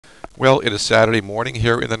Well, it is Saturday morning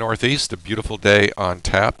here in the Northeast, a beautiful day on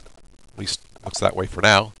tap. At least looks that way for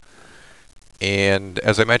now. And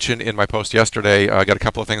as I mentioned in my post yesterday, I got a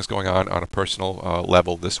couple of things going on a personal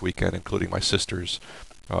level this weekend, including my sister's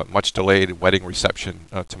much delayed wedding reception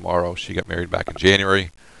tomorrow. She got married back in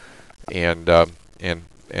January, and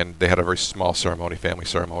and they had a very small ceremony, family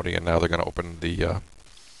ceremony, and now they're going to open the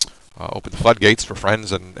floodgates for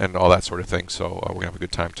friends and all that sort of thing. So we're gonna have a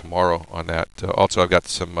good time tomorrow on that. Also, I've got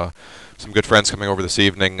some good friends coming over this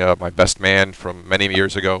evening. My best man from many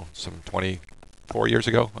years ago, some 24 years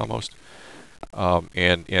ago almost,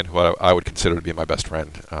 and who I would consider to be my best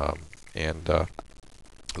friend. And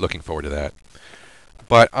looking forward to that.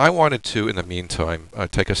 But I wanted to, in the meantime,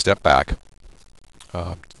 take a step back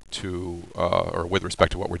uh, or with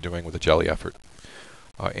respect to what we're doing with the Jelly effort,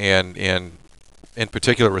 and in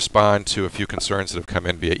particular respond to a few concerns that have come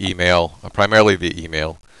in via email, primarily via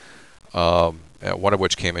email. One of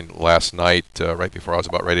which came in last night, right before I was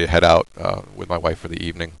about ready to head out with my wife for the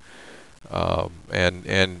evening,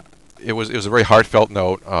 and it was a very heartfelt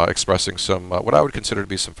note expressing some what I would consider to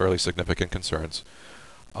be some fairly significant concerns,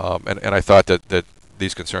 and I thought that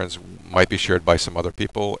these concerns might be shared by some other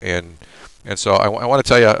people, and so I want to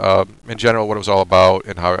tell you in general what it was all about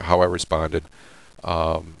and how I responded.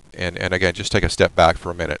 And again, just take a step back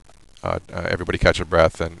for a minute. Everybody catch a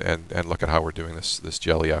breath and look at how we're doing this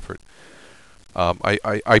jelly effort.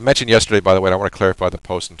 I mentioned yesterday, by the way, and I want to clarify the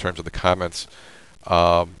post in terms of the comments.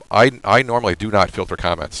 I normally do not filter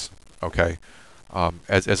comments. Okay,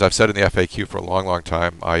 as I've said in the FAQ for a long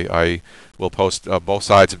time, I will post both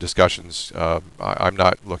sides of discussions. I'm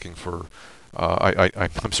not looking for.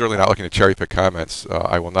 I'm certainly not looking to cherry pick comments.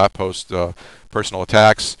 I will not post personal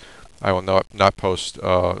attacks. I will not post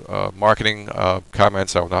marketing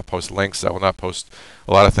comments. I will not post links. I will not post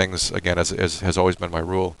a lot of things, again, as has always been my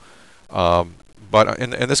rule. But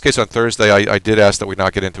in this case on Thursday, I did ask that we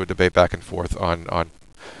not get into a debate back and forth on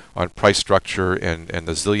price structure and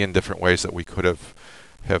the zillion different ways that we could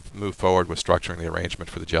have moved forward with structuring the arrangement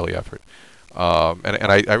for the Jelly effort. And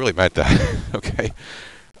I really meant that, okay?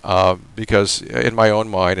 Because in my own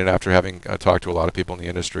mind, and after having talked to a lot of people in the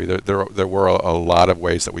industry, there were a lot of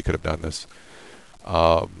ways that we could have done this,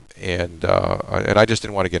 and I just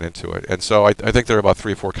didn't want to get into it. And so I think there are about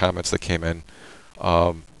 3 or 4 comments that came in,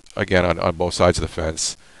 again on both sides of the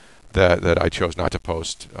fence, that I chose not to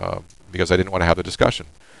post because I didn't want to have the discussion.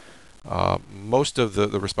 Most of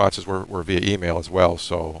the responses were via email as well,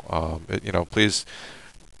 so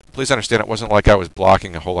please understand, it wasn't like I was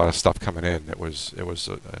blocking a whole lot of stuff coming in. It was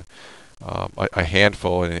a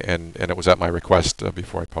handful, and it was at my request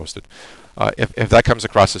before I posted. If that comes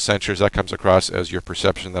across as censures, that comes across as your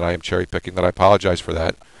perception that I am cherry picking, then I apologize for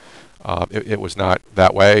that. It was not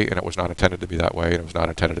that way, and it was not intended to be that way, and it was not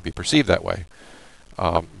intended to be perceived that way.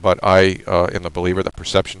 But I am a believer that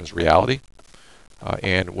perception is reality,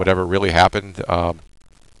 and whatever really happened.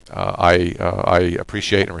 I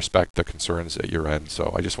appreciate and respect the concerns at your end,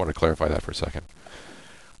 so I just want to clarify that for a second.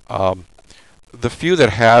 The few that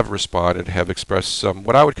have responded have expressed some,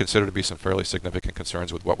 what I would consider to be some fairly significant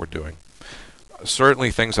concerns with what we're doing.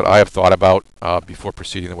 Certainly things that I have thought about before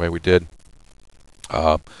proceeding the way we did.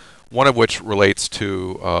 One of which relates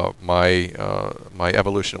to my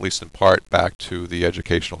evolution, at least in part, back to the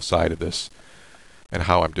educational side of this and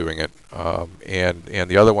how I'm doing it. And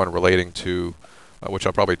the other one relating to which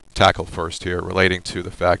I'll probably tackle first here, relating to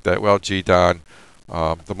the fact that, well, gee, Don,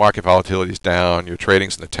 the market volatility is down, your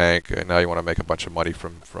trading's in the tank, and now you want to make a bunch of money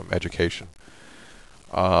from education.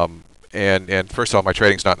 And first of all, my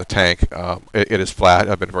trading's not in the tank. It is flat.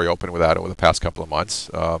 I've been very open with that over the past couple of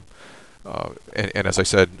months. And as I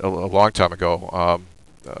said a long time ago,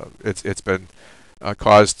 it's been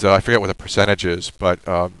caused, I forget what the percentage is, but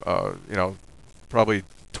probably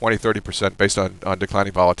 20-30% based on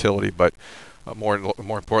declining volatility, but more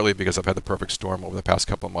importantly, because I've had the perfect storm over the past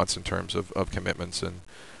couple of months in terms of commitments, and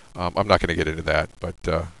I'm not going to get into that. But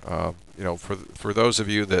for those of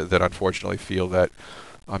you that unfortunately feel that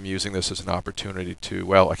I'm using this as an opportunity to,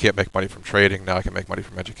 well, I can't make money from trading, now I can make money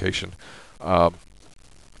from education. All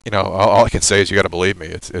I can say is you got to believe me.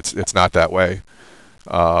 It's not that way.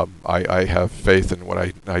 I have faith in what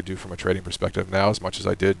I do from a trading perspective now as much as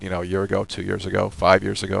I did a year ago, 2 years ago, 5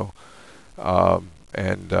 years ago,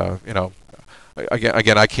 and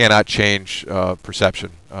Again, I cannot change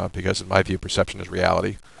perception because, in my view, perception is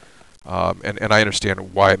reality, and I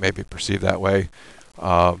understand why it may be perceived that way.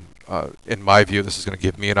 In my view, this is going to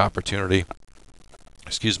give me an opportunity,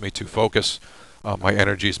 to focus my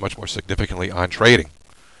energies much more significantly on trading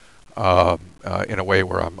in a way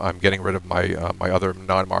where I'm getting rid of my other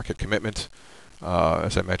non-market commitment,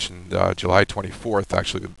 As I mentioned, July 24th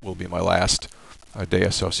actually will be my last day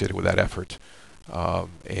associated with that effort.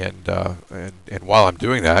 And while I'm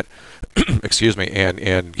doing that, excuse me,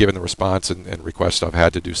 and given the response and requests I've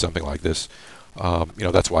had to do something like this,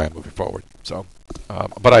 that's why I'm moving forward. So,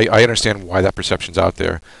 but I understand why that perception's out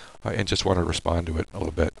there, and just want to respond to it a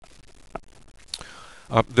little bit.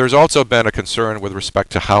 There's also been a concern with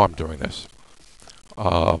respect to how I'm doing this.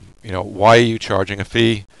 Why are you charging a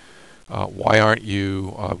fee? Why aren't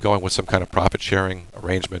you going with some kind of profit sharing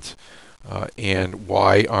arrangement? And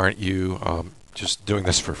why aren't you just doing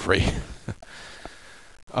this for free?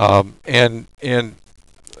 And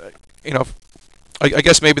I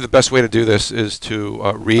guess maybe the best way to do this is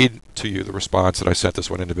to read to you the response that I sent this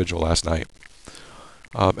one individual last night.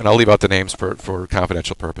 And I'll leave out the names for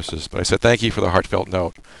confidential purposes. But I said, thank you for the heartfelt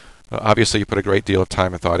note. Obviously, you put a great deal of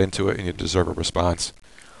time and thought into it, and you deserve a response.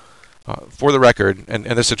 For the record, and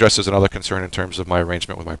this addresses another concern in terms of my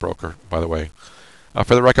arrangement with my broker, by the way.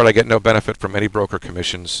 For the record, I get no benefit from any broker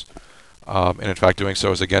commissions, and in fact, doing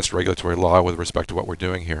so is against regulatory law with respect to what we're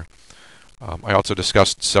doing here. I also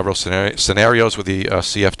discussed several scenarios with the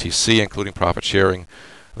CFTC, including profit sharing.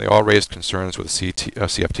 They all raised concerns with the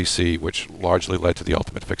CFTC, which largely led to the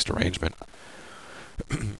ultimate fixed arrangement.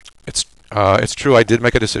 It's true I did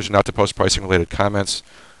make a decision not to post pricing-related comments,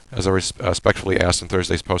 as I respectfully asked in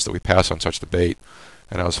Thursday's post that we pass on such debate,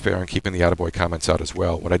 and I was fair in keeping the attaboy comments out as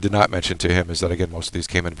well. What I did not mention to him is that, again, most of these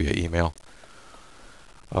came in via email.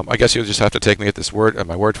 I guess you'll just have to take me at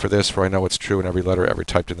my word for this, for I know it's true, and every letter ever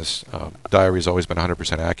typed in this diary has always been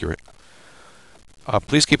 100% accurate.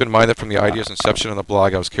 Please keep in mind that from the idea's inception on the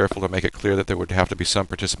blog, I was careful to make it clear that there would have to be some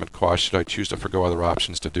participant cost should I choose to forgo other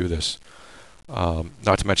options to do this,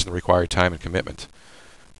 not to mention the required time and commitment.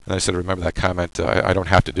 And I said, remember that comment, I don't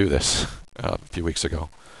have to do this, a few weeks ago.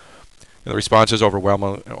 And the responses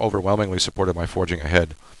overwhelmingly supported my forging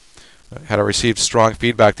ahead. Had I received strong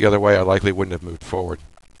feedback the other way, I likely wouldn't have moved forward.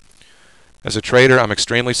 As a trader, I'm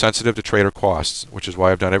extremely sensitive to trader costs, which is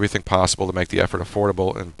why I've done everything possible to make the effort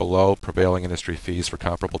affordable and below prevailing industry fees for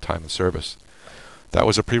comparable time and service. That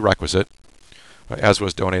was a prerequisite, as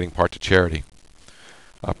was donating part to charity.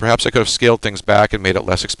 Perhaps I could have scaled things back and made it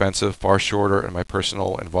less expensive, far shorter, and my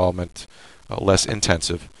personal involvement less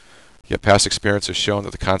intensive. Yet past experience has shown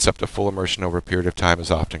that the concept of full immersion over a period of time is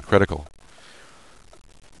often critical.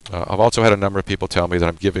 I've also had a number of people tell me that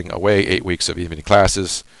I'm giving away 8 weeks of evening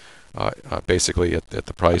classes, basically at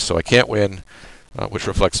the price, so I can't win, which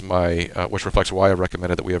reflects why I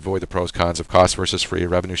recommended that we avoid the pros cons of cost versus free,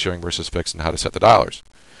 revenue sharing versus fixed, and how to set the dollars.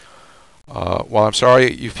 While I'm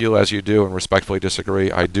sorry you feel as you do and respectfully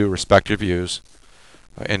disagree, I do respect your views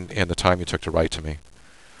and the time you took to write to me.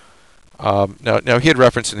 Now he had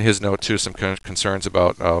referenced in his note too some concerns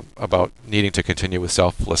about needing to continue with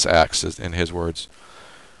selfless acts, in his words.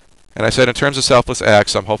 And I said, in terms of selfless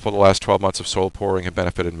acts, I'm hopeful the last 12 months of soul pouring have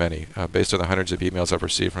benefited many. Based on the hundreds of emails I've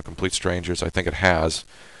received from complete strangers, I think it has,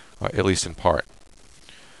 at least in part.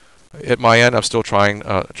 At my end, I'm still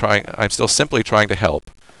simply trying to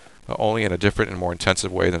help, only in a different and more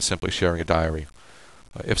intensive way than simply sharing a diary.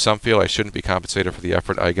 If some feel I shouldn't be compensated for the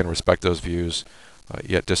effort, I again respect those views,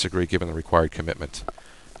 yet disagree given the required commitment.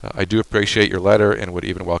 I do appreciate your letter and would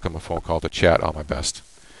even welcome a phone call to chat. All my best.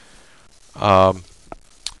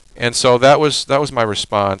 And so that was my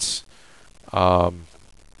response. And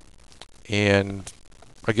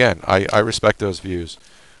again, I respect those views.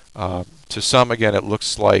 To some, again, it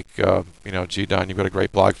looks like, gee, Don, you've got a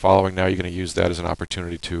great blog following now. You're going to use that as an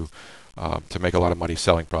opportunity to make a lot of money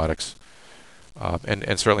selling products.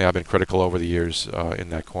 And certainly I've been critical over the years in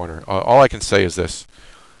that corner. All I can say is this.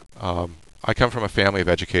 I come from a family of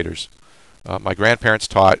educators. My grandparents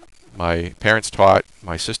taught, my parents taught,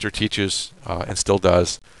 my sister teaches and still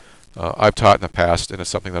does. I've taught in the past, and it's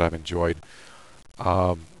something that I've enjoyed.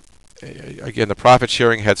 Again, the profit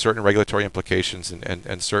sharing had certain regulatory implications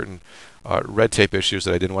and certain red tape issues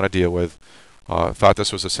that I didn't want to deal with. Thought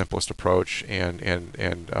this was the simplest approach, and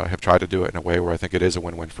have tried to do it in a way where I think it is a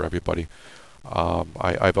win-win for everybody.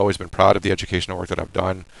 I've always been proud of the educational work that I've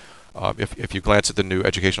done. If you glance at the new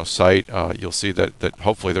educational site, you'll see that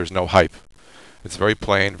hopefully there's no hype. It's very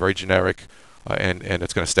plain, very generic, and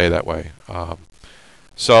it's going to stay that way.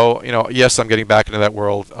 So, yes, I'm getting back into that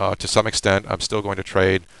world to some extent. I'm still going to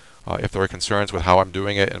trade. If there are concerns with how I'm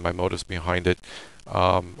doing it and my motives behind it,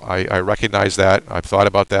 I recognize that. I've thought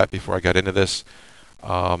about that before I got into this.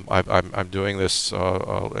 I'm doing this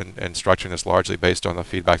and structuring this largely based on the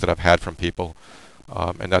feedback that I've had from people,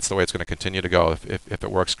 and that's the way it's going to continue to go. If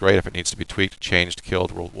it works, great. If it needs to be tweaked, changed,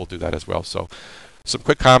 killed, we'll do that as well. So, some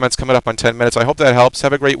quick comments coming up on 10 minutes. I hope that helps.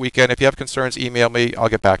 Have a great weekend. If you have concerns, email me. I'll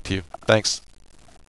get back to you. Thanks.